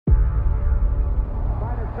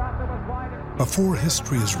Before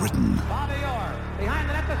history is written,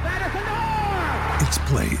 it's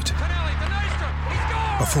played.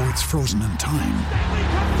 Before it's frozen in time,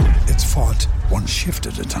 it's fought one shift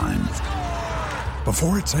at a time.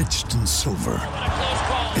 Before it's etched in silver,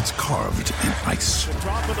 it's carved in ice.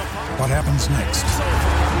 What happens next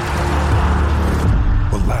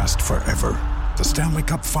will last forever. The Stanley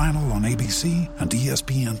Cup Final on ABC and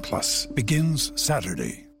ESPN Plus begins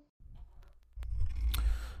Saturday.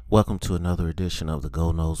 Welcome to another edition of the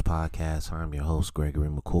Go Noles Podcast. I'm your host, Gregory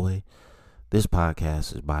McCoy. This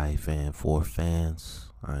podcast is by a fan for fans.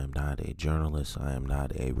 I am not a journalist. I am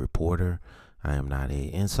not a reporter. I am not an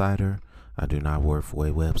insider. I do not work for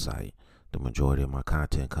a website. The majority of my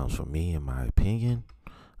content comes from me and my opinion.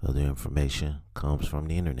 Other information comes from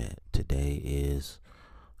the internet. Today is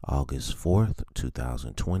August 4th,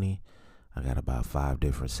 2020. I got about 5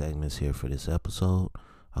 different segments here for this episode.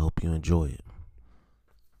 I hope you enjoy it.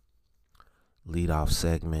 Lead off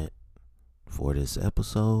segment for this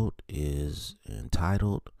episode is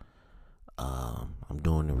entitled, I'm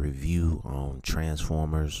doing a review on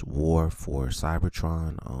Transformers War for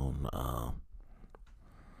Cybertron on,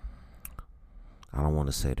 I don't want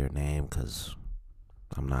to say their name because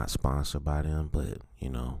I'm not sponsored by them, but,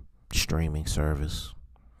 streaming service.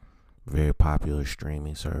 Very popular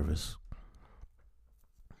streaming service.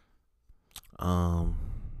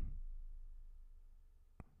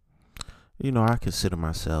 I consider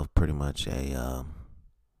myself pretty much a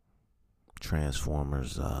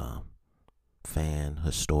Transformers fan,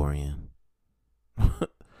 historian.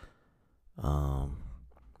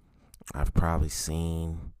 I've probably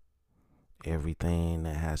seen everything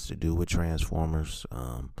that has to do with Transformers.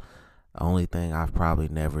 The only thing I've probably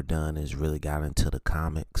never done is really got into the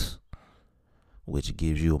comics, which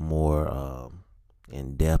gives you a more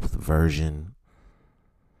in-depth version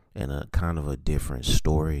and a kind of a different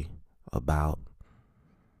story about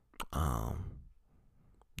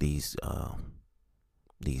these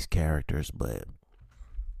characters. But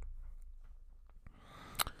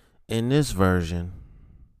in this version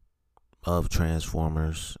of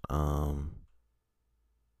Transformers,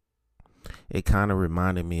 it kind of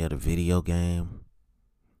reminded me of the video game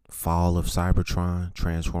Fall of Cybertron,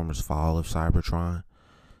 Transformers Fall of Cybertron.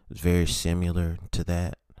 It's very similar to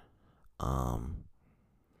that.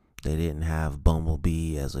 They didn't have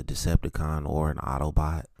Bumblebee as a Decepticon or an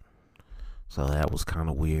Autobot, so that was kind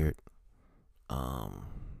of weird.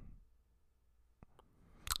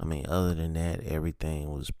 Other than that,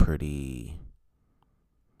 everything was pretty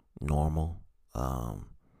normal.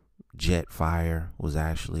 Jetfire was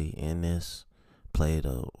actually in this, played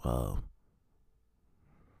a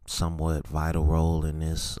somewhat vital role in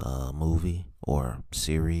this movie or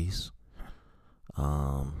series.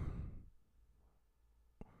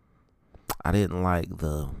 I didn't like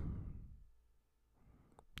the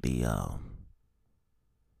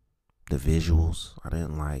visuals. I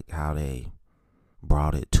didn't like how they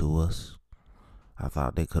brought it to us. I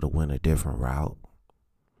thought they could have went a different route.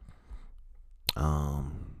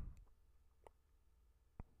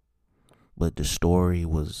 But the story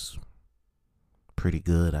was pretty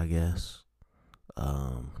good, I guess.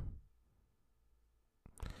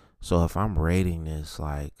 So if I'm rating this,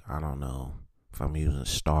 I don't know, if I'm using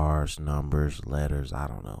stars, numbers, letters, I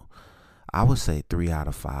don't know, I would say 3 out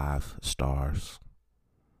of 5 stars.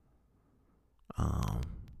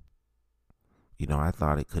 I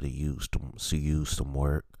thought it could have used some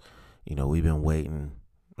work. We've been waiting,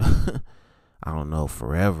 I don't know,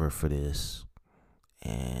 forever for this.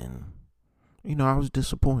 And, I was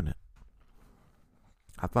disappointed.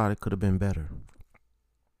 I thought it could have been better.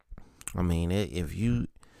 If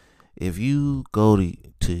you go to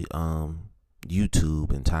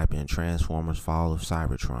YouTube and type in Transformers Fall of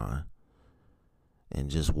Cybertron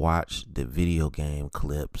and just watch the video game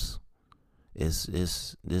clips,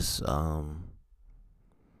 this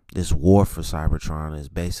war for Cybertron is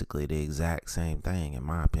basically the exact same thing, in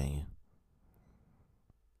my opinion.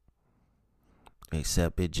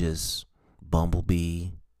 Except it just, Bumblebee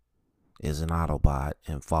is an Autobot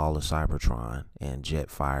and Fall of Cybertron, and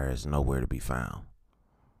Jetfire is nowhere to be found.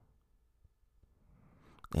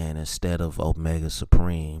 And instead of Omega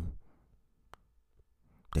Supreme,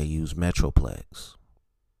 they use Metroplex.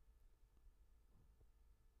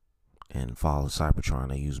 And Fall of Cybertron,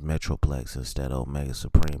 they use Metroplex instead of Omega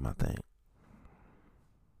Supreme, I think.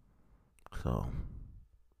 So,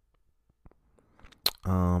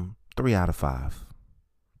 3 out of 5.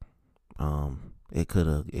 It could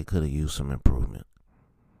have used some improvement.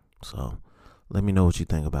 So, let me know what you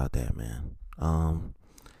think about that, man.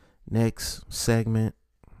 Next segment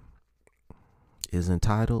is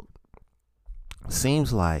entitled,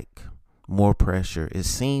 Seems Like more pressure. It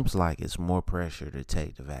seems like it's more pressure to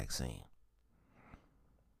take the vaccine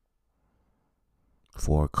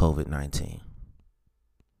for COVID-19.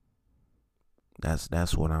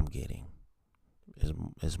 That's what I'm getting.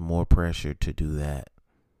 It's more pressure to do that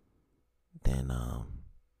than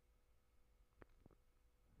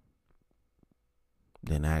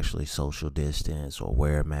actually social distance or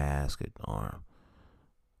wear a mask, or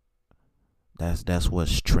that's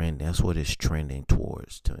what's trending. That's what it's trending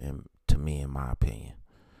towards to me, in my opinion.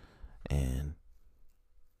 And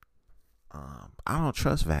I don't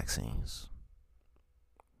trust vaccines.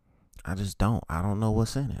 I just don't. I don't know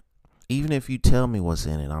what's in it. Even if you tell me what's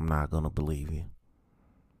in it, I'm not gonna believe you.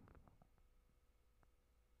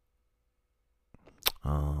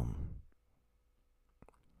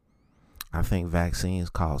 I think vaccines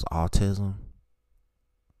cause autism.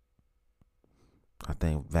 I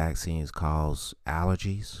think vaccines cause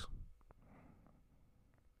allergies.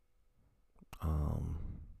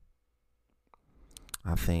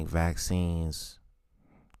 I think vaccines,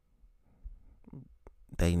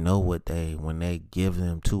 they know when they give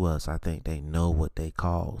them to us, I think they know what they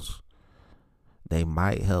cause. They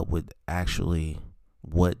might help with actually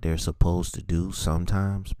what they're supposed to do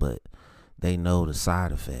sometimes, but they know the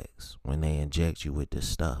side effects when they inject you with this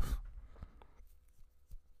stuff.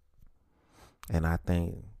 And I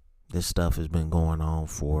think this stuff has been going on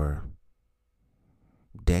for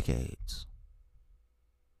decades.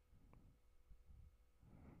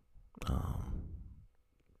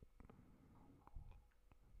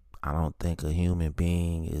 I don't think a human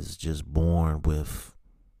being is just born with,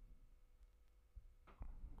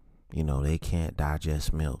 they can't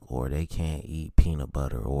digest milk, or they can't eat peanut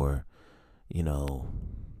butter, or,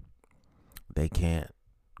 they can't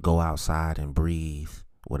go outside and breathe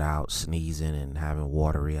without sneezing and having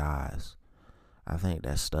watery eyes. I think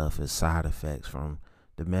that stuff is side effects from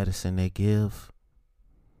the medicine they give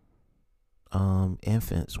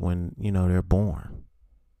infants when, they're born.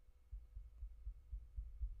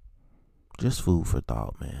 Just food for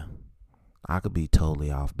thought, man. I could be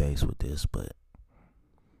totally off base with this, but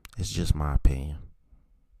it's just my opinion.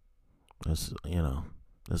 This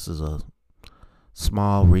is a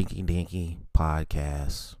small rinky-dinky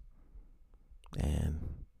podcast,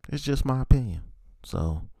 and it's just my opinion.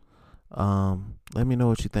 So, let me know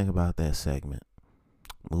what you think about that segment.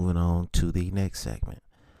 Moving on to the next segment.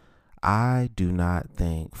 I do not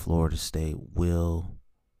think Florida State will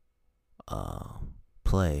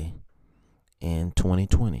play in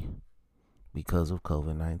 2020 because of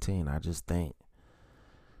COVID-19. I just think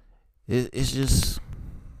it's just,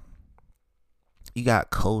 you got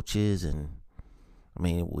coaches, and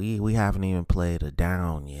we haven't even played a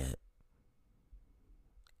down yet,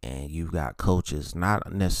 and you've got coaches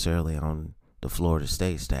not necessarily on the Florida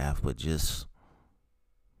State staff, but just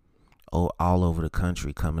all over the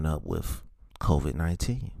country coming up with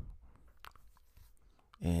COVID-19.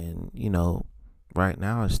 And right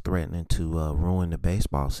now it's threatening to ruin the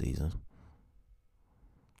baseball season.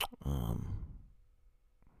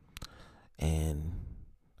 And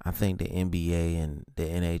I think the NBA and the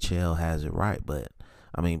NHL has it right, but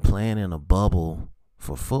playing in a bubble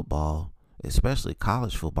for football, especially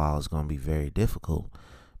college football, is going to be very difficult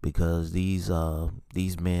because these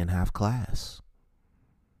men have class,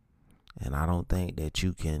 and I don't think that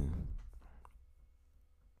you can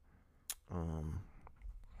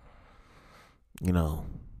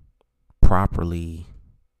properly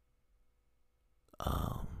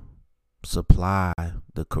supply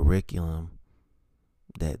the curriculum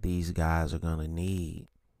that these guys are going to need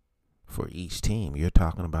for each team. You're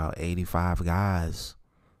talking about 85 guys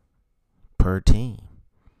per team,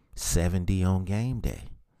 70 on game day.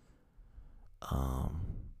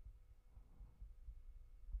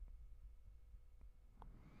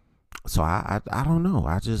 So I don't know.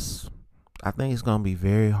 I think it's going to be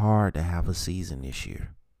very hard to have a season this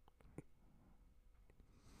year.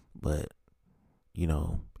 But,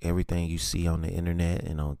 everything you see on the internet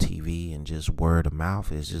and on TV and just word of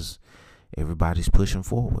mouth is just everybody's pushing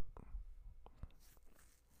forward.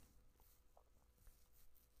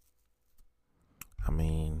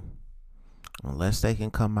 Unless they can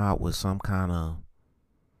come out with some kind of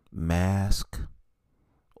mask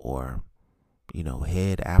or,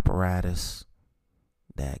 head apparatus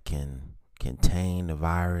that can contain the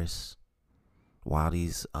virus while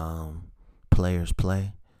these players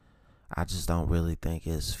play, I just don't really think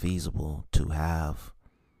it's feasible to have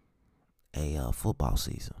a football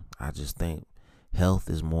season. I just think health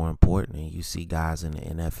is more important, and you see guys in the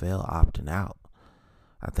NFL opting out.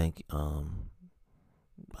 I think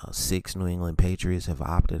 6 New England Patriots have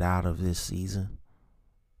opted out of this season.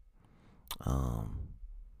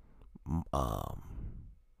 um,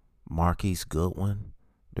 Marquise Goodwin,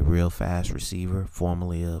 the real fast receiver,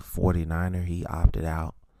 formerly a 49er, he opted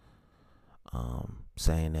out,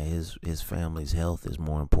 saying that his family's health is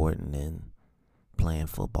more important than playing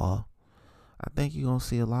football. I think you're going to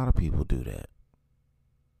see a lot of people do that.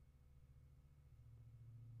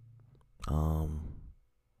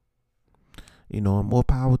 More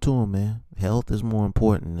power to them, man. Health is more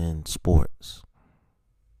important than sports.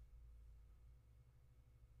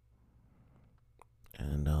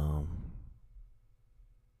 And,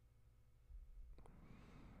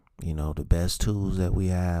 the best tools that we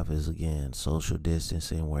have is, again, social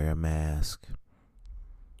distancing, wear a mask,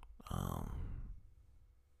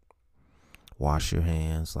 wash your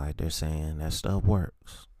hands, like they're saying. That stuff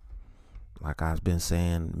works. Like I've been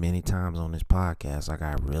saying many times on this podcast, I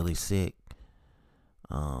got really sick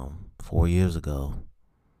 4 years ago.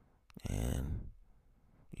 And,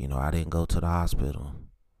 I didn't go to the hospital.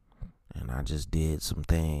 And I just did some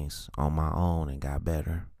things on my own and got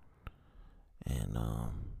better. And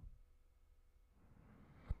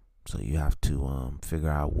so you have to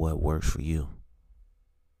figure out what works for you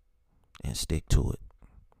and stick to it.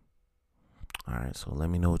 All right, so let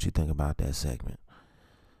me know what you think about that segment.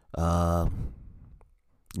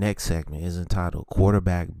 Next segment is entitled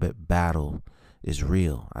 "Quarterback Battle is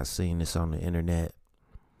Real." I seen this on the internet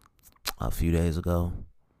a few days ago.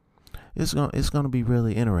 It's gonna be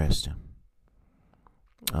really interesting.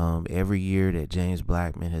 Every year that James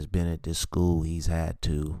Blackman has been at this school, he's had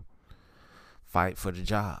to fight for the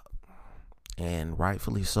job, and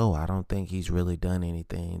rightfully so. I don't think he's really done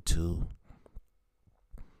anything to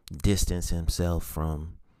distance himself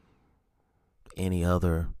from any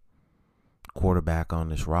other quarterback on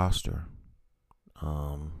this roster.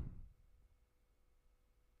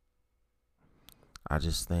 I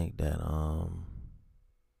just think that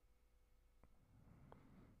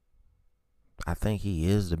I think he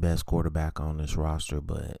is the best quarterback on this roster,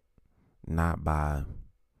 but not by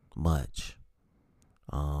much.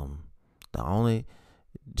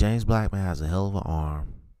 James Blackman has a hell of an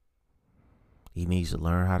arm. He needs to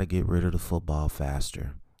learn how to get rid of the football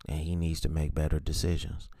faster, and he needs to make better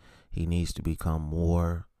decisions. He needs to become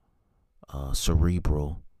more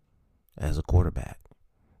cerebral as a quarterback.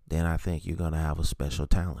 Then I think you're going to have a special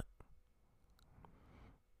talent.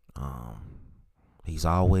 He's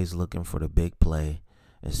always looking for the big play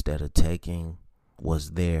instead of taking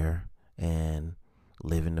what's there and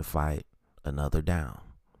living to fight another down.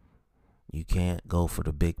 You can't go for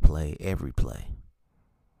the big play every play.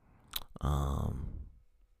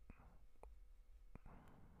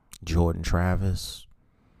 Jordan Travis,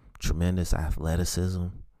 tremendous athleticism,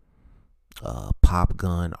 pop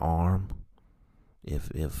gun arm.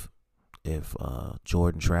 If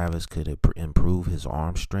Jordan Travis could improve his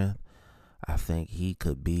arm strength, I think he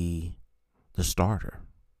could be the starter.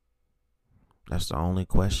 That's the only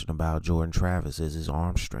question about Jordan Travis is his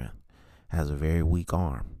arm strength. Has a very weak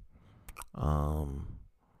arm.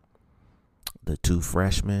 The two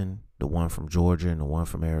freshmen, the one from Georgia and the one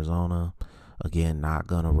from Arizona, again, not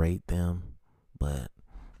going to rate them, but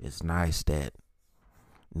it's nice that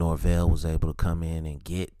Norvell was able to come in and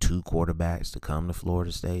get two quarterbacks to come to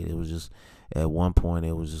Florida State. It was just, at one point,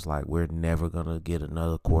 it was just like, we're never going to get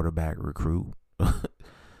another quarterback recruit.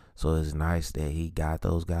 So it's nice that he got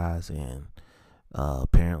those guys, and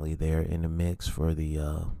apparently they're in the mix for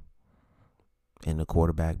the in the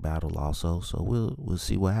quarterback battle also. So we'll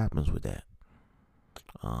see what happens with that.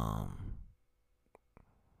 I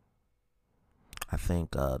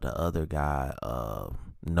think the other guy,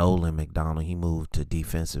 Nolan McDonald, he moved to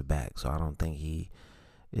defensive back, so I don't think he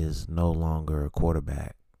is no longer a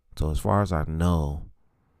quarterback. So as far as I know,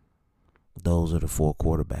 those are the four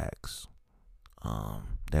quarterbacks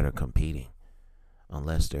that are competing,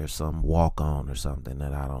 unless there's some walk-on or something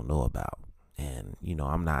that I don't know about. And,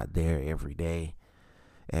 I'm not there every day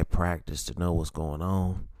at practice to know what's going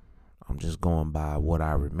on. I'm just going by what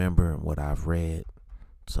I remember and what I've read.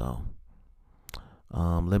 So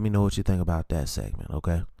let me know what you think about that segment,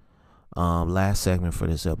 okay? Last segment for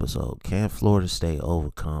this episode. Can Florida State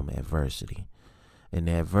overcome adversity? And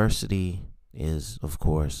the adversity is, of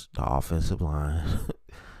course, the offensive line,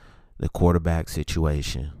 the quarterback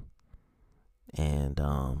situation, and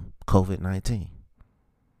COVID-19.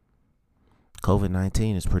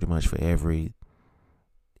 COVID-19 is pretty much for every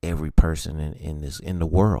person in the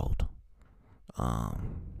world.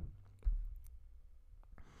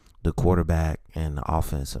 The quarterback and the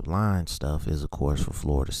offensive line stuff is, of course, for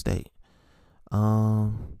Florida State.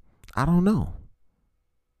 I don't know.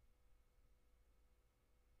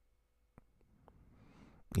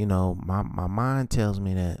 My mind tells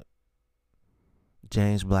me that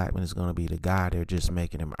James Blackman is going to be the guy. They're just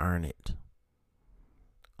making him earn it.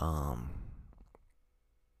 The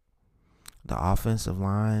offensive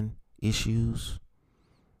line issues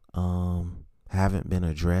haven't been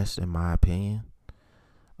addressed, in my opinion.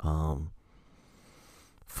 From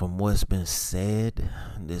what's been said,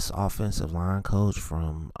 this offensive line coach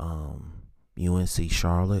from UNC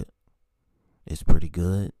Charlotte is pretty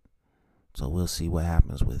good. So we'll see what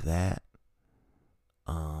happens with that.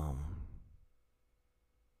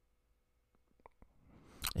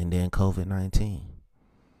 And then COVID-19.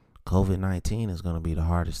 COVID-19 is going to be the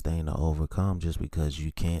hardest thing to overcome just because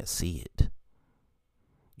you can't see it.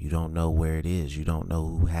 You don't know where it is. You don't know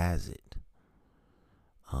who has it.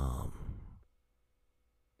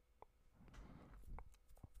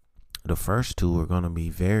 The first two are going to be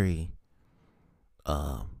very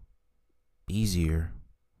easier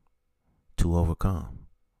to overcome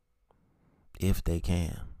if they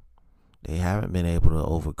can. They haven't been able to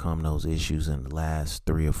overcome those issues in the last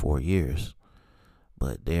 3 or 4 years,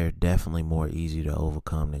 but they're definitely more easy to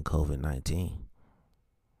overcome than COVID-19.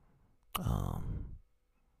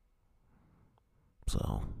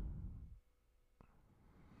 So,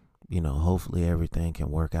 hopefully everything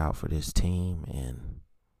can work out for this team, and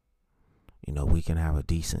we can have a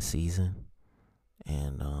decent season,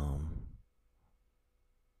 and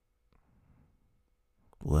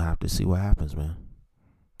we'll have to see what happens, man.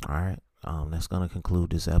 All right. That's going to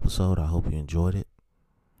conclude this episode. I hope you enjoyed it.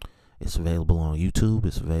 It's available on YouTube.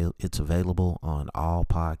 It's available on all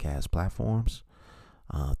podcast platforms.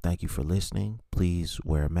 Thank you for listening. Please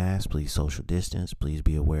wear a mask. Please social distance. Please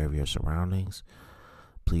be aware of your surroundings.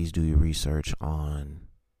 Please do your research on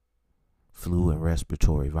flu and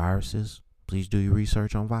respiratory viruses. Please do your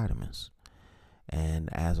research on vitamins.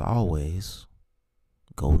 And as always,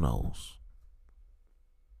 go Noles.